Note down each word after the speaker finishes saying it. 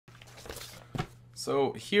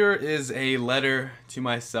So here is a letter to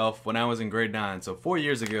myself when I was in grade 9. So 4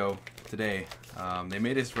 years ago today, they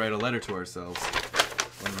made us write a letter to ourselves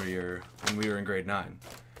when we were in grade 9.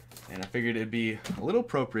 And I figured it'd be a little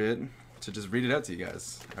appropriate to just read it out to you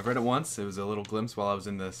guys. I've read it once. It was a little glimpse while I was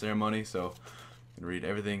in the ceremony, so I'm gonna read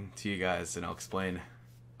everything to you guys and I'll explain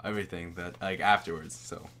everything that afterwards.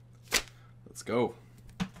 So let's go.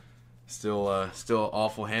 Still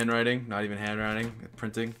awful handwriting, not even handwriting,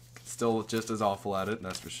 printing. Still just as awful at it,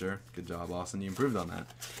 that's for sure. Good job, Austin. You improved on that.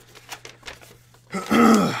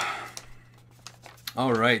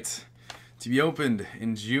 Alright. To be opened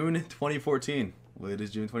in June 2014. Well, it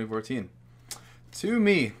is June 2014. To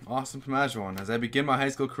me, Austin Pamajwan, as I begin my high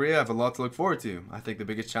school career, I have a lot to look forward to. I think the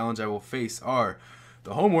biggest challenge I will face are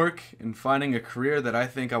the homework and finding a career that I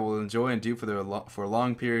think I will enjoy and do for a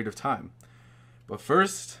long period of time. But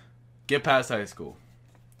first, get past high school.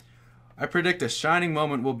 I predict a shining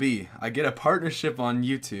moment will be I get a partnership on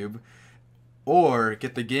YouTube or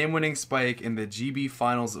get the game-winning spike in the GB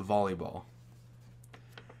Finals volleyball.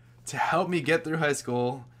 To help me get through high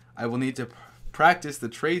school, I will need to practice the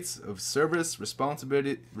traits of service,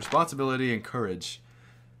 responsibility, and courage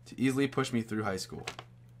to easily push me through high school.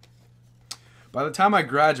 By the time I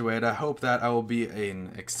graduate, I hope that I will be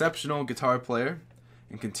an exceptional guitar player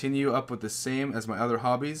and continue up with the same as my other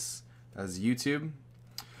hobbies as YouTube.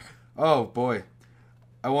 Oh boy,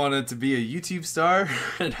 I wanted to be a YouTube star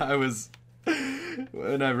and I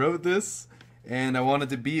wrote this, and I wanted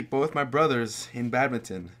to beat both my brothers in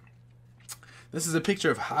badminton. This is a picture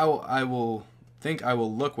of how I will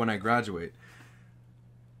look when I graduate.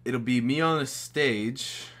 It'll be me on a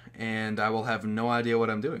stage and I will have no idea what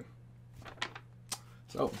I'm doing.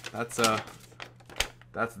 So that's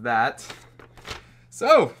that.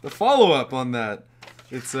 So the follow-up on that,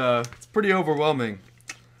 it's pretty overwhelming.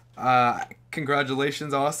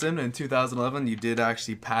 Congratulations, Austin. In 2011, you did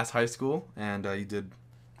actually pass high school, and you did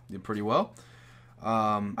pretty well.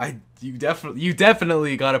 You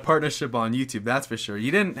definitely got a partnership on YouTube, that's for sure.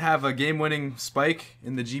 You didn't have a game-winning spike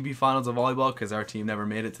in the GB Finals of volleyball because our team never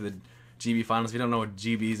made it to the GB Finals. If you don't know what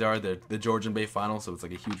GBs are, they're the Georgian Bay Finals, so it's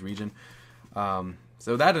like a huge region.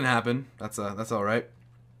 So that didn't happen. That's all right.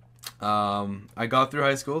 I got through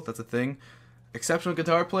high school. That's a thing. Exceptional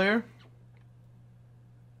guitar player.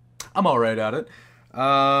 I'm alright at it.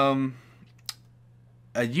 A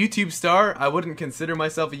YouTube star. I wouldn't consider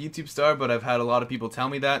myself a YouTube star, but I've had a lot of people tell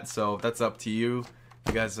me that, so that's up to you.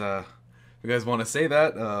 If you guys want to say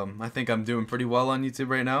that, I think I'm doing pretty well on YouTube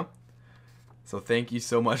right now. So thank you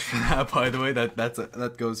so much for that, by the way.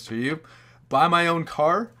 That goes to you. Buy my own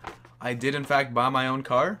car. I did, in fact, buy my own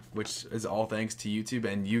car, which is all thanks to YouTube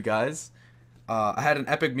and you guys. I had an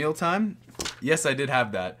epic mealtime. Yes, I did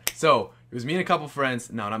have that. So it was me and a couple friends.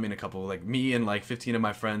 No, not me and a couple. Like me and like 15 of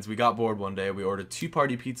my friends. We got bored one day. We ordered 2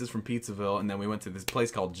 party pizzas from Pizzaville, and then we went to this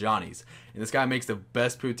place called Johnny's. And this guy makes the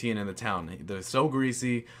best poutine in the town. They're so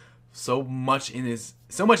greasy, so much is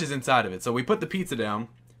inside of it. So we put the pizza down.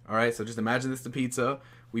 All right. So just imagine this is the pizza.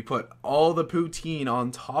 We put all the poutine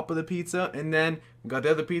on top of the pizza, and then we got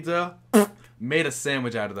the other pizza. Made a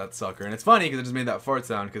sandwich out of that sucker. And it's funny because it just made that fart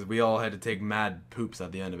sound because we all had to take mad poops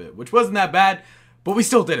at the end of it, which wasn't that bad. But we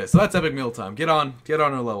still did it, so that's epic mealtime. Get on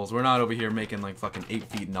our levels. We're not over here making like fucking 8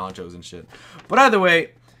 feet nachos and shit. But either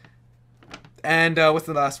way, and what's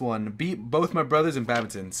the last one? Beat both my brothers in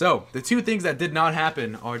badminton. So the 2 things that did not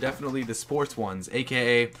happen are definitely the sports ones,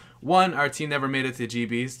 aka 1, our team never made it to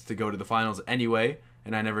GBs to go to the finals anyway,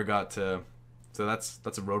 and I never got to. So that's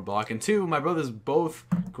a roadblock. And 2, my brothers both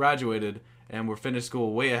graduated and were finished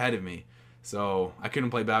school way ahead of me. So I couldn't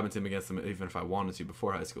play badminton against them even if I wanted to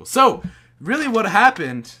before high school. So really what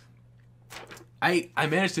happened, I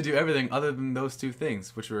managed to do everything other than those 2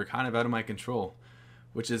 things, which were kind of out of my control,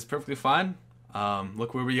 which is perfectly fine.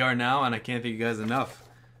 Look where we are now, and I can't thank you guys enough.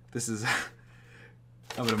 This is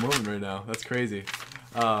having a moment right now. That's crazy.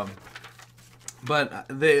 But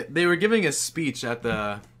they were giving a speech at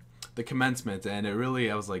the commencement, and it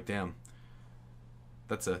really, I was like, damn.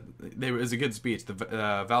 It was a good speech. The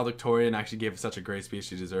valedictorian actually gave such a great speech.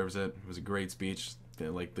 She deserves it. It was a great speech.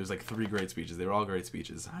 There's like 3 great speeches. They were all great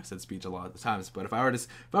speeches. I've said speech a lot of times, but if I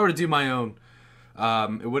were to do my own,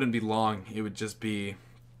 it wouldn't be long. It would just be,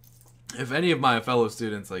 if any of my fellow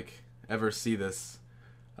students like ever see this,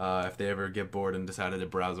 if they ever get bored and decided to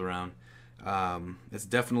browse around, it's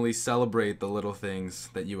definitely celebrate the little things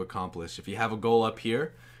that you accomplish. If you have a goal up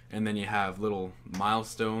here, and then you have little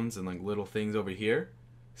milestones and like little things over here,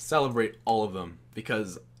 celebrate all of them,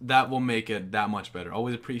 because that will make it that much better.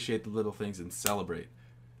 Always appreciate the little things and celebrate.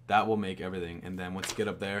 That will make everything. And then once you get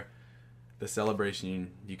up there, the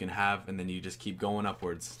celebration you can have, and then you just keep going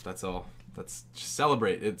upwards. That's all. that's just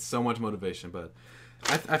celebrate. It's so much motivation. But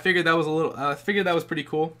I figured that was I figured that was pretty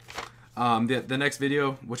cool. The next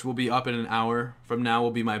video, which will be up in an hour from now,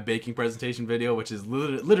 will be my baking presentation video, which is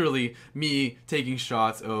literally me taking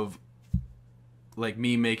shots of like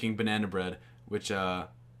me making banana bread, which I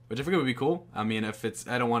figured would be cool. I mean, I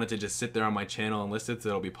don't want it to just sit there on my channel and listed, so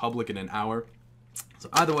it'll be public in an hour. So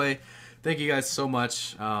either way, thank you guys so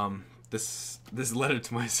much. This letter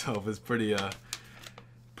to myself is pretty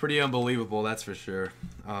unbelievable, that's for sure.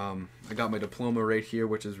 I got my diploma right here,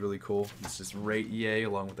 which is really cool. It's just right yay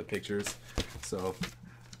along with the pictures. So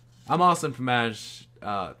I'm Austin from Madge.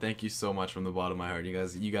 Thank you so much from the bottom of my heart.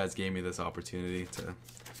 You guys gave me this opportunity to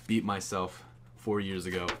beat myself 4 years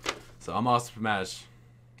ago. So I'm Austin from Madge.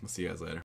 We'll see you guys later.